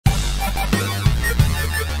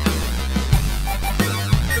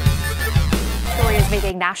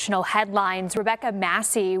Making national headlines, Rebecca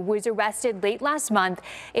Massey was arrested late last month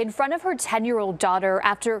in front of her 10-year-old daughter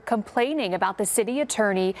after complaining about the city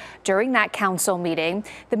attorney during that council meeting.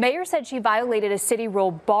 The mayor said she violated a city rule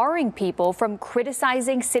barring people from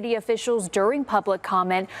criticizing city officials during public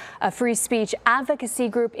comment. A free speech advocacy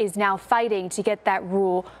group is now fighting to get that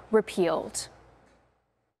rule repealed.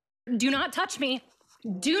 Do not touch me.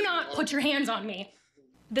 Do not put your hands on me.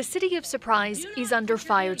 The city of Surprise is under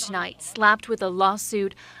fire tonight, slapped with a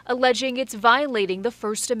lawsuit alleging it's violating the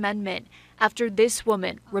First Amendment after this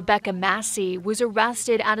woman, Rebecca Massey, was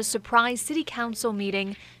arrested at a Surprise City Council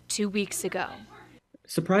meeting 2 weeks ago.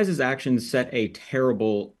 Surprise's actions set a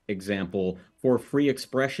terrible example for free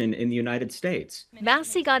expression in the United States.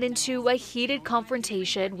 Massey got into a heated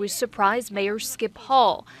confrontation with Surprise Mayor Skip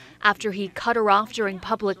Hall after he cut her off during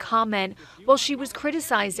public comment while she was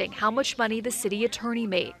criticizing how much money the city attorney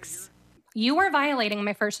makes. You are violating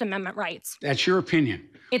my First Amendment rights. That's your opinion.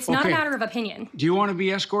 It's not a matter of opinion. Do you want to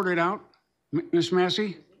be escorted out, Miss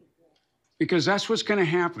Massey? Because that's what's going to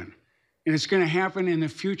happen. And it's going to happen in the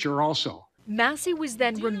future also. Massey was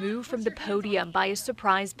then removed from the podium by a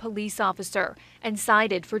Surprise police officer and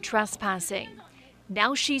cited for trespassing.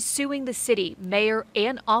 Now she's suing the city, mayor,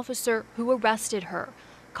 and officer who arrested her.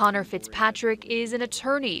 Connor Fitzpatrick is an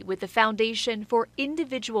attorney with the Foundation for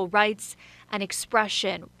Individual Rights and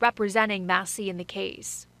Expression, representing Massey in the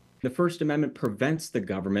case. The First Amendment prevents the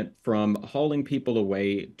government from hauling people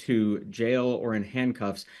away to jail or in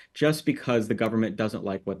handcuffs just because the government doesn't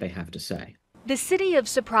like what they have to say. The city of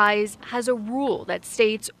Surprise has a rule that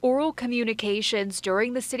states oral communications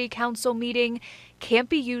during the city council meeting can't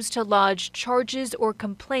be used to lodge charges or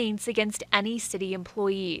complaints against any city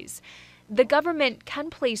employees. The government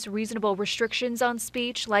can place reasonable restrictions on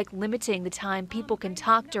speech, like limiting the time people can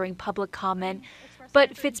talk during public comment,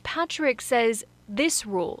 but Fitzpatrick says this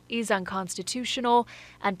rule is unconstitutional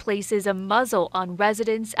and places a muzzle on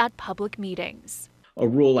residents at public meetings. A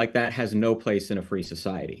rule like that has no place in a free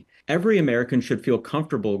society. Every American should feel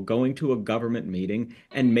comfortable going to a government meeting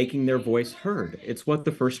and making their voice heard. It's what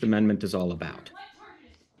the First Amendment is all about.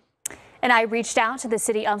 And I reached out to the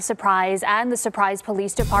city of Surprise and the Surprise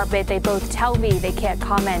Police Department. They both tell me they can't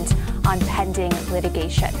comment on pending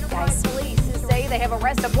litigation. Guys, police say they have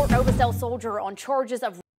arrested a Port Novosel soldier on charges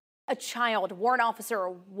of a child. Warrant officer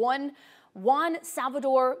Juan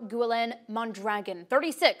Salvador Guillen Mondragon,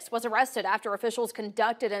 36, was arrested after officials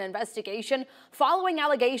conducted an investigation following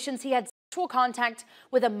allegations he had sexual contact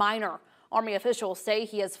with a minor. Army officials say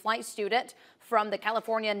he is a flight student from the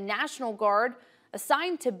California National Guard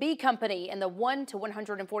assigned to B Company in the 1 to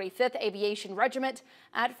 145th Aviation Regiment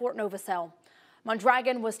at Fort Novosel.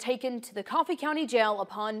 Mondragon was taken to the Coffee County Jail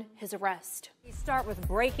upon his arrest. We start with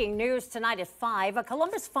breaking news tonight at 5. A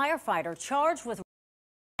Columbus firefighter charged with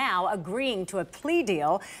now agreeing to a plea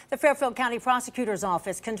deal. The Fairfield County Prosecutor's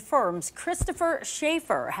Office confirms Christopher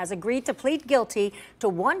Schaefer has agreed to plead guilty to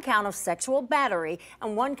 1 count of sexual battery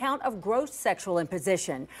and 1 count of gross sexual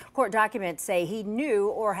imposition. Court documents say he knew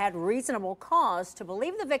or had reasonable cause to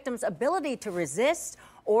believe the victim's ability to resist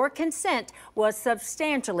or consent was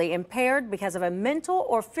substantially impaired because of a mental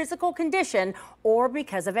or physical condition or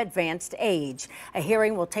because of advanced age. A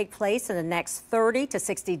hearing will take place in the next 30 to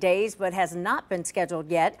 60 days, but has not been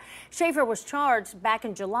scheduled yet. Schaefer was charged back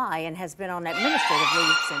in July and has been on administrative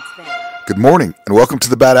leave since then. Good morning and welcome to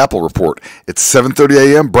the Bad Apple Report. It's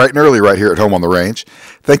 7:30 a.m. bright and early right here at home on the range.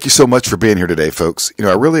 Thank you so much for being here today, folks.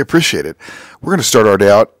 I really appreciate it. We're going to start our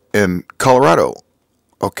day out in Colorado,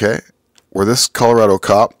 okay? Where this Colorado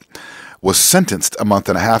cop was sentenced a month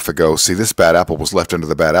and a half ago. See, this bad apple was left under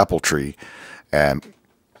the bad apple tree, and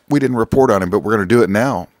we didn't report on him, but we're going to do it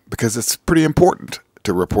now because it's pretty important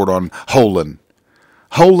to report on Holin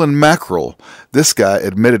Mackerel. This guy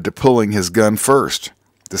admitted to pulling his gun first.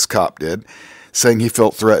 This cop did, saying he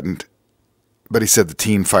felt threatened, but he said the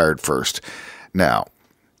teen fired first. Now,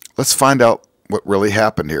 let's find out what really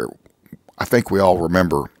happened here. I think we all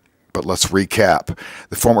remember, but let's recap.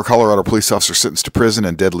 The former Colorado police officer sentenced to prison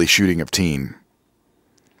and deadly shooting of teen.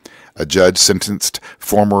 A judge sentenced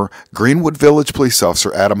former Greenwood Village police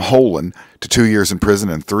officer Adam Holin to 2 years in prison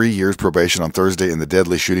and 3 years probation on Thursday in the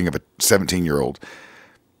deadly shooting of a 17-year-old.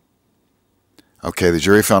 Okay, the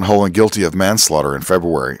jury found Holin guilty of manslaughter in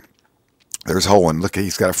February. There's Holin. Look,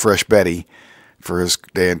 he's got a fresh Betty for his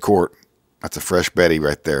day in court. That's a fresh Betty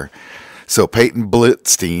right there. So Peyton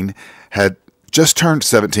Blitzstein had just turned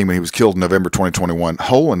 17 when he was killed in November 2021.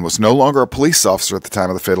 Holin was no longer a police officer at the time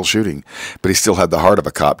of the fatal shooting, but he still had the heart of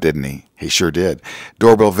a cop, didn't he? He sure did.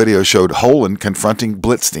 Doorbell video showed Holin confronting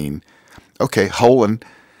Blitzstein. Okay, Holin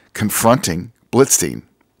confronting Blitzstein.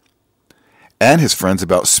 and his friends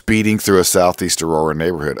about speeding through a southeast Aurora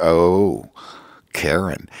neighborhood. Oh,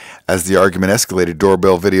 Karen. As the argument escalated,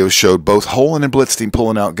 doorbell videos showed both Holland and Blitzstein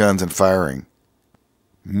pulling out guns and firing.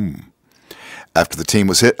 After the team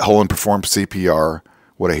was hit, Holland performed CPR.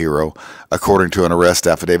 What a hero. According to an arrest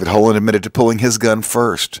affidavit, Holland admitted to pulling his gun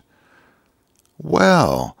first.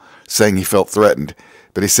 Well, saying he felt threatened,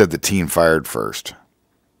 but he said the team fired first.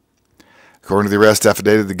 According to the arrest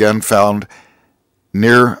affidavit, the gun found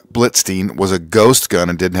near Blitzstein was a ghost gun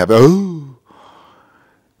and didn't have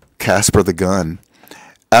Casper the gun.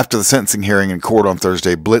 After the sentencing hearing in court on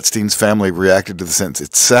Thursday, Blitzstein's family reacted to the sentence.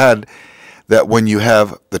 It's sad that when you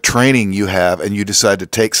have the training you have and you decide to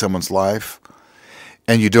take someone's life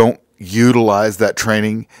and you don't utilize that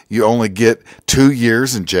training, you only get 2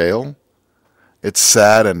 years in jail. It's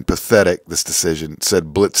sad and pathetic, this decision,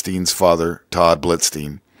 said Blitzstein's father, Todd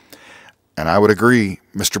Blitzstein. And I would agree,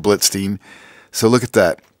 Mr. Blitzstein. So look at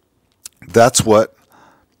that. That's what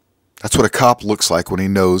a cop looks like when he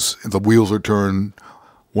knows the wheels are turning.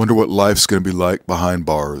 Wonder what life's going to be like behind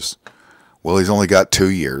bars. Well, he's only got 2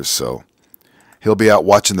 years, so he'll be out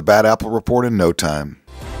watching the Bad Apple Report in no time.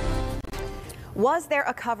 Was there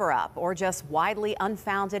a cover-up or just widely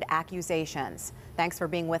unfounded accusations? Thanks for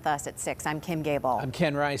being with us at 6. I'm Kim Gable. I'm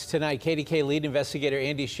Ken Rice. Tonight, KDK lead investigator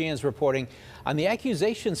Andy Sheehan's reporting on the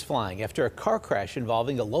accusations flying after a car crash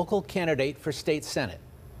involving a local candidate for state senate.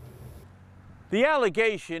 The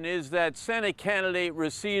allegation is that Senate candidate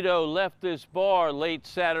Rosito left this bar late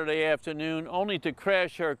Saturday afternoon only to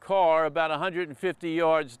crash her car about 150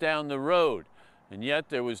 yards down the road. And yet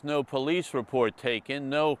there was no police report taken,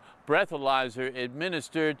 no breathalyzer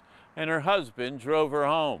administered, and her husband drove her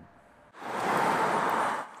home.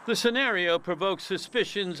 The scenario provokes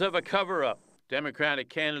suspicions of a cover-up. Democratic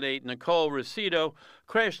candidate Nicole Rosito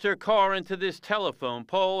crashed her car into this telephone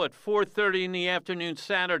pole at 4:30 in the afternoon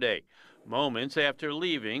Saturday, moments after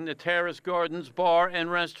leaving the Terrace Gardens Bar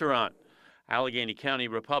and Restaurant. Allegheny County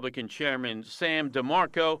Republican Chairman Sam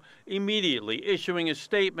DeMarco immediately issuing a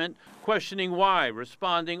statement questioning why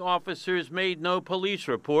responding officers made no police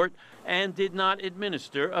report and did not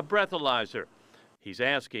administer a breathalyzer. He's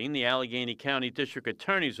asking the Allegheny County District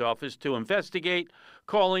Attorney's Office to investigate,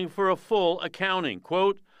 calling for a full accounting.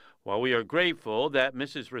 Quote, "While we are grateful that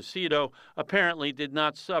Mrs. Rosito apparently did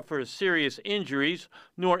not suffer serious injuries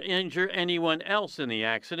nor injure anyone else in the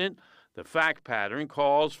accident, the fact pattern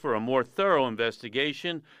calls for a more thorough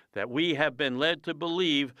investigation that we have been led to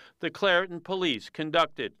believe the Clairton police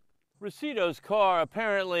conducted." Rosito's car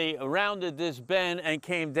apparently rounded this bend and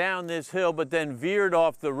came down this hill, but then veered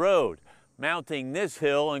off the road, mounting this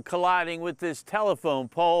hill and colliding with this telephone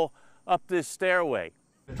pole up this stairway.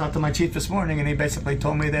 I talked to my chief this morning, and he basically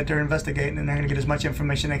told me that they're investigating and they're going to get as much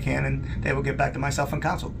information they can, and they will get back to myself and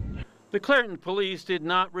counsel. The Clairton police did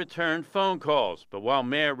not return phone calls, but while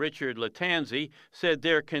Mayor Richard Latanzi said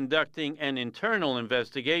they're conducting an internal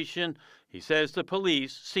investigation, he says the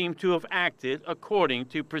police seem to have acted according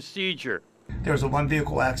to procedure. There was a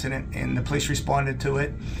one-vehicle accident, and the police responded to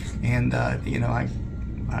it, and,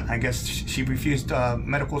 I guess she refused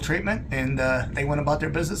medical treatment, and they went about their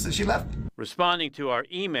business, and she left. Responding to our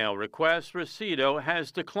email request, Rosito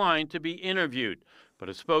has declined to be interviewed, but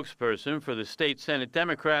a spokesperson for the state Senate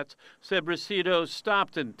Democrats said Rosito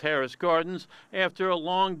stopped in Terrace Gardens after a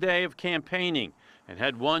long day of campaigning and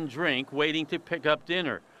had one drink waiting to pick up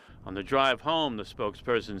dinner. On the drive home, the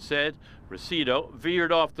spokesperson said, Rosito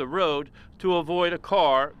veered off the road to avoid a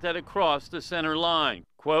car that had crossed the center line.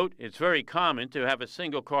 Quote, "It's very common to have a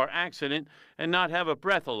single-car accident and not have a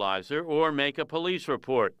breathalyzer or make a police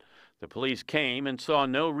report. The police came and saw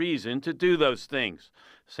no reason to do those things."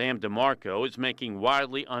 Sam DeMarco is making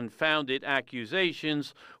widely unfounded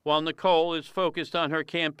accusations while Nicole is focused on her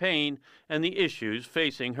campaign and the issues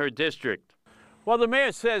facing her district. While the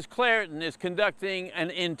mayor says Clairton is conducting an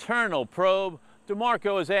internal probe,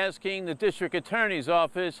 DeMarco is asking the district attorney's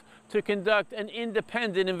office to conduct an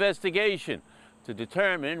independent investigation to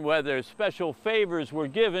determine whether special favors were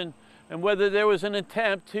given and whether there was an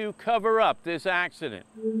attempt to cover up this accident.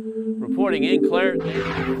 Reporting in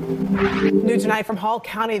Clairton. New tonight from Hall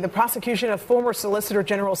County, the prosecution of former Solicitor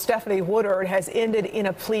General Stephanie Woodard has ended in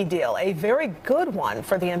a plea deal, a very good one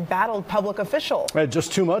for the embattled public official.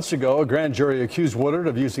 Just 2 months ago, a grand jury accused Woodard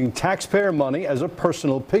of using taxpayer money as a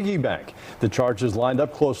personal piggy bank. The charges lined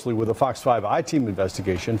up closely with a Fox 5 I-Team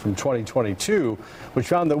investigation from 2022, which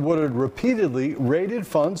found that Woodard repeatedly raided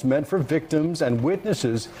funds meant for victims and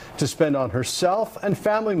witnesses to spend spend on herself and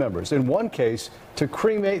family members. In one case, to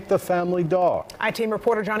cremate the family dog. I-Team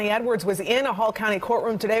reporter Johnny Edwards was in a Hall County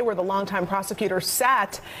courtroom today where the longtime prosecutor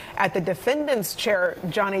sat at the defendant's chair.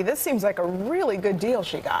 Johnny, this seems like a really good deal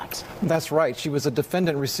she got. That's right. She was a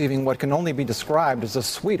defendant receiving what can only be described as a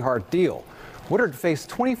sweetheart deal. Woodard faced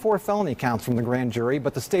 24 felony counts from the grand jury,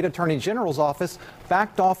 but the state attorney general's office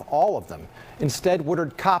backed off all of them. Instead,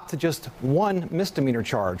 Woodard copped to just one misdemeanor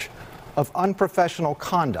charge of unprofessional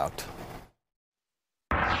conduct.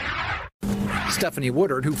 Stephanie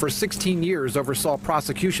Woodard, who for 16 years oversaw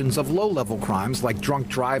prosecutions of low-level crimes like drunk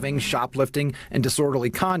driving, shoplifting, and disorderly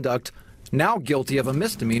conduct, now guilty of a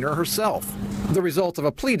misdemeanor herself. The result of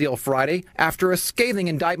a plea deal Friday after a scathing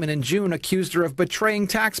indictment in June accused her of betraying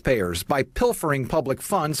taxpayers by pilfering public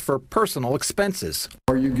funds for personal expenses.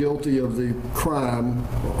 Are you guilty of the crime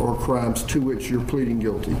or crimes to which you're pleading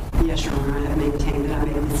guilty? Yes, Your Honor. I have maintained that I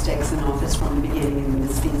made mistakes in office from the beginning and the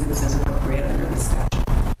misdemeanors as appropriate under the statute.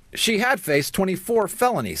 She had faced 24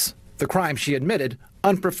 felonies. The crime she admitted,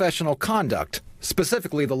 unprofessional conduct,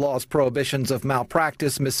 specifically the law's prohibitions of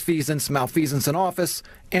malpractice, malfeasance in office,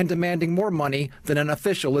 and demanding more money than an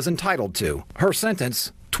official is entitled to. Her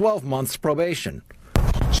sentence, 12 months probation.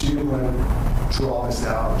 She didn't want to draw this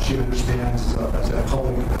out. She understands as a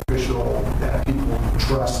public official that people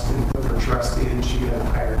trust and put their trust in. She has a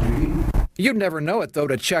higher duty. You'd never know it, though,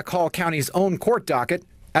 to check Hall County's own court docket.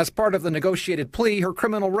 As part of the negotiated plea, her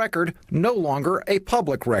criminal record no longer a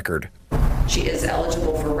public record. She is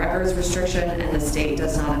eligible for records restriction, and the state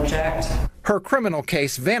does not object. Her criminal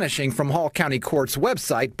case vanishing from Hall County Court's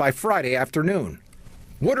website by Friday afternoon.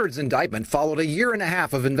 Woodard's indictment followed a year and a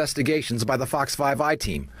half of investigations by the Fox 5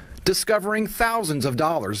 I-Team, discovering thousands of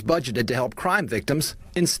dollars budgeted to help crime victims,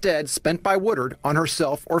 instead spent by Woodard on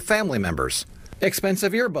herself or family members.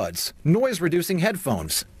 Expensive earbuds, noise-reducing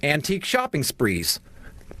headphones, antique shopping sprees,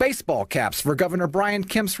 baseball caps for Governor Brian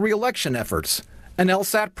Kemp's re-election efforts, an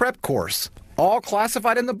LSAT prep course, all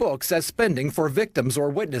classified in the books as spending for victims or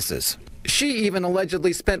witnesses. She even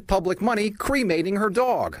allegedly spent public money cremating her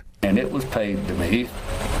dog. And it was paid to me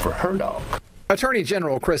for her dog. Attorney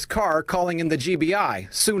General Chris Carr calling in the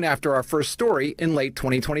GBI soon after our first story in late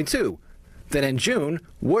 2022. Then in June,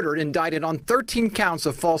 Woodard indicted on 13 counts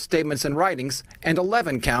of false statements and writings and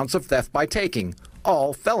 11 counts of theft by taking,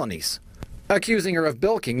 all felonies, accusing her of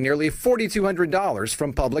bilking nearly $4,200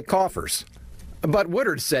 from public coffers. But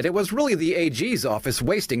Woodard said it was really the AG's office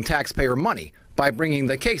wasting taxpayer money by bringing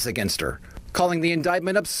the case against her, calling the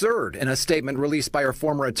indictment absurd in a statement released by her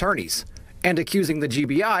former attorneys, and accusing the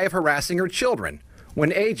GBI of harassing her children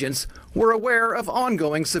when agents were aware of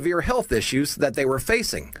ongoing severe health issues that they were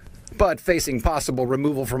facing. But facing possible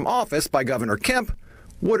removal from office by Governor Kemp,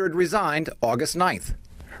 Woodard resigned August 9th.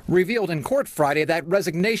 Revealed in court Friday that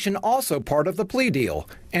resignation also part of the plea deal,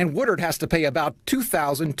 and Woodard has to pay about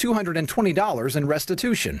 $2,220 in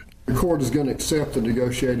restitution. The court is going to accept the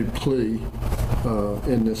negotiated plea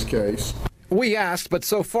in this case. We asked, but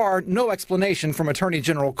so far, no explanation from Attorney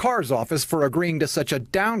General Carr's office for agreeing to such a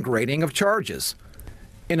downgrading of charges.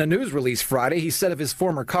 In a news release Friday, he said of his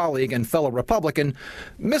former colleague and fellow Republican,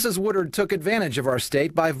 Mrs. Woodard took advantage of our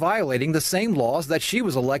state by violating the same laws that she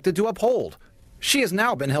was elected to uphold. She has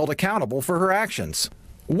now been held accountable for her actions.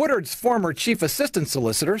 Woodard's former chief assistant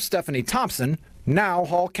solicitor, Stephanie Thompson, now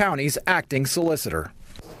Hall County's acting solicitor.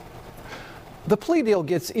 The plea deal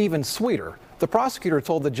gets even sweeter. The prosecutor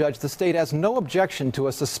told the judge the state has no objection to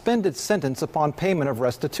a suspended sentence upon payment of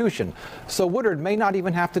restitution, so Woodard may not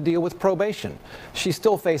even have to deal with probation. She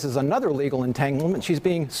still faces another legal entanglement. She's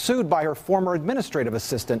being sued by her former administrative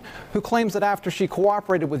assistant, who claims that after she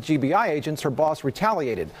cooperated with GBI agents, her boss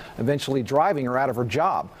retaliated, eventually driving her out of her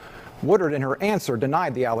job. Woodard, in her answer,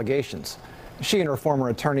 denied the allegations. She and her former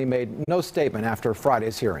attorney made no statement after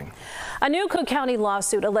Friday's hearing. A new Cook County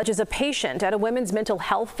lawsuit alleges a patient at a women's mental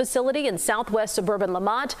health facility in southwest suburban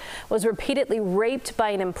Lamont was repeatedly raped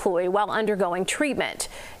by an employee while undergoing treatment.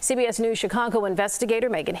 CBS News Chicago investigator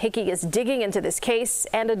Megan Hickey is digging into this case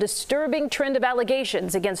and a disturbing trend of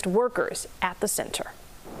allegations against workers at the center.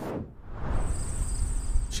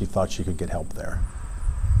 She thought she could get help there,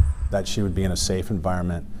 that she would be in a safe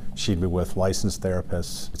environment. She'd be with licensed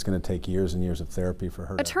therapists. It's going to take years and years of therapy for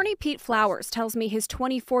her. Attorney Pete Flowers tells me his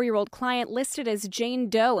 24-year-old client listed as Jane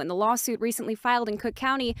Doe in the lawsuit recently filed in Cook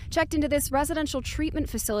County checked into this residential treatment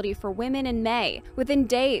facility for women in May. Within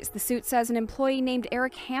days, the suit says an employee named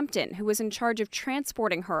Eric Hampton, who was in charge of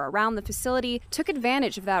transporting her around the facility, took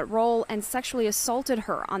advantage of that role and sexually assaulted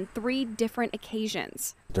her on 3 different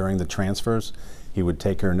occasions. During the transfers, he would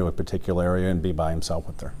take her into a particular area and be by himself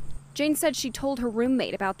with her. Jane said she told her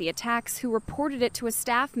roommate about the attacks, who reported it to a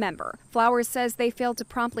staff member. Flowers says they failed to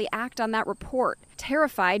promptly act on that report.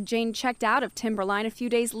 Terrified, Jane checked out of Timberline a few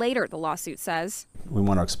days later, the lawsuit says. We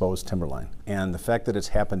want to expose Timberline. And the fact that it's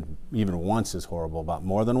happened even once is horrible, but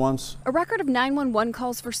more than once. A record of 911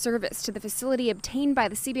 calls for service to the facility obtained by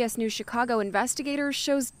the CBS News Chicago investigators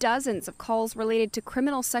shows dozens of calls related to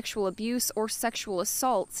criminal sexual abuse or sexual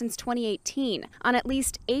assault since 2018. On at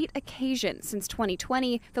least 8 occasions since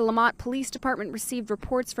 2020, the Lamont Police Department received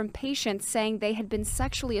reports from patients saying they had been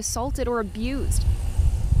sexually assaulted or abused.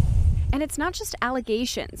 And it's not just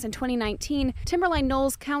allegations. In 2019, Timberline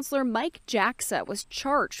Knolls counselor Mike Jaxa was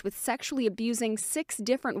charged with sexually abusing 6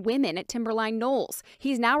 different women at Timberline Knolls.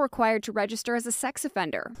 He's now required to register as a sex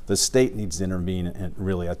offender. The state needs to intervene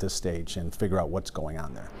really at this stage and figure out what's going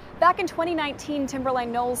on there. Back in 2019,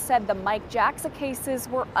 Timberline Knolls said the Mike Jaxa cases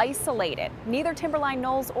were isolated. Neither Timberline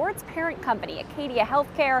Knolls or its parent company, Acadia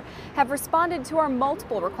Healthcare, have responded to our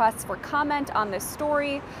multiple requests for comment on this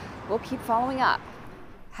story. We'll keep following up.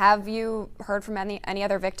 Have you heard from any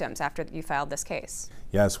other victims after you filed this case?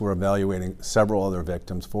 Yes, we're evaluating several other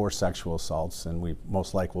victims for sexual assaults, and we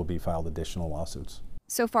most likely will be filed additional lawsuits.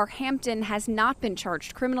 So far, Hampton has not been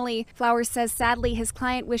charged criminally. Flowers says sadly his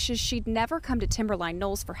client wishes she'd never come to Timberline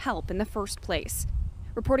Knolls for help in the first place.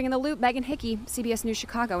 Reporting in the Loop, Megan Hickey, CBS News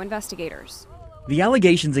Chicago investigators. The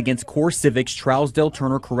allegations against Core Civic's Trousdale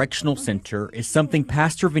Turner Correctional Center is something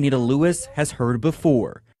Pastor Vanita Lewis has heard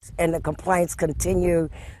before. And the complaints continue.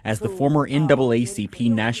 As the former NAACP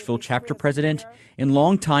Nashville chapter president and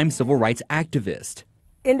longtime civil rights activist.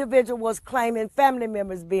 Individuals claiming family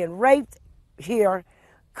members being raped here,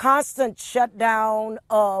 constant shutdown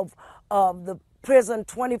of the prison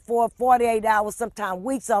 24, 48 hours, sometimes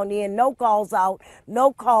weeks on end, no calls out,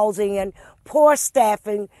 no calls in, poor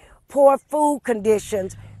staffing, poor food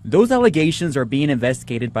conditions. Those allegations are being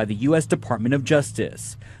investigated by the U.S. Department of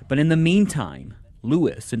Justice. But in the meantime,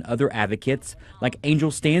 Lewis and other advocates like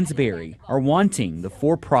Angel Stansberry are wanting the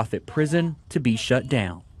for-profit prison to be shut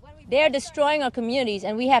down. They're destroying our communities,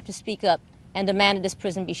 and we have to speak up and demand that this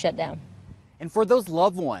prison be shut down. And for those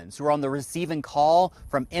loved ones who are on the receiving call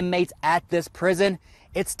from inmates at this prison,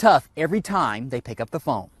 it's tough every time they pick up the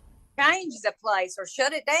phone. Change the place or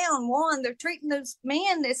shut it down. One, they're treating those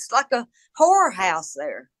men, it's like a horror house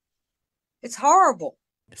there. It's horrible.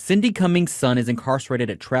 Cindy Cummings' son is incarcerated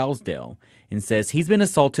at Trousdale and says he's been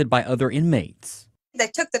assaulted by other inmates. They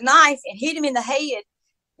took the knife and hit him in the head,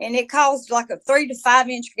 and it caused like a 3 to 5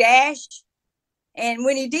 inch gash. And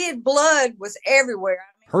when he did, blood was everywhere.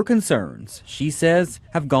 Her concerns, she says,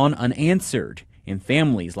 have gone unanswered, and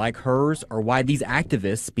families like hers are why these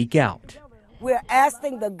activists speak out. We're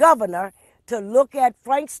asking the governor to look at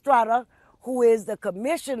Frank Strata, who is the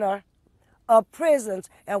commissioner of prisons,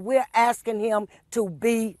 and we're asking him to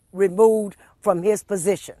be removed from his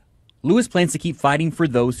position. Lewis plans to keep fighting for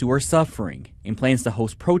those who are suffering and plans to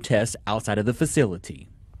host protests outside of the facility.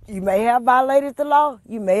 You may have violated the law.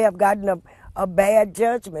 You may have gotten a bad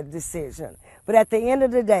judgment decision. But at the end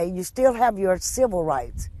of the day, you still have your civil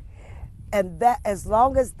rights. And that, as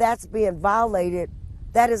long as that's being violated,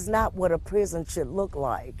 that is not what a prison should look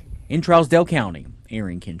like. In Trousdale County,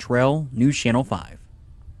 Aaron Cantrell, News Channel 5.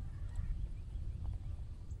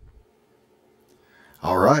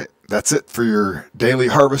 All right, that's it for your daily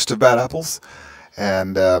harvest of bad apples.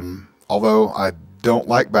 And although I don't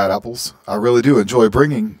like bad apples, I really do enjoy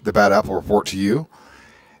bringing the Bad Apple Report to you.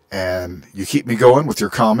 And you keep me going with your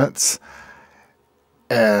comments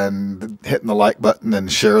and hitting the like button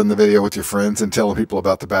and sharing the video with your friends and telling people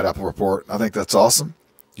about the Bad Apple Report. I think that's awesome.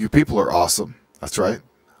 You people are awesome. That's right.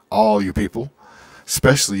 All you people,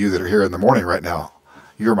 especially you that are here in the morning right now.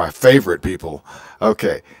 You're my favorite people.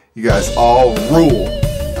 Okay. You guys all rule.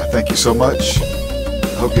 I thank you so much.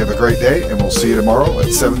 I hope you have a great day, and we'll see you tomorrow at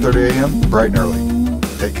 7:30 a.m. bright and early.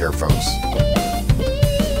 Take care, folks.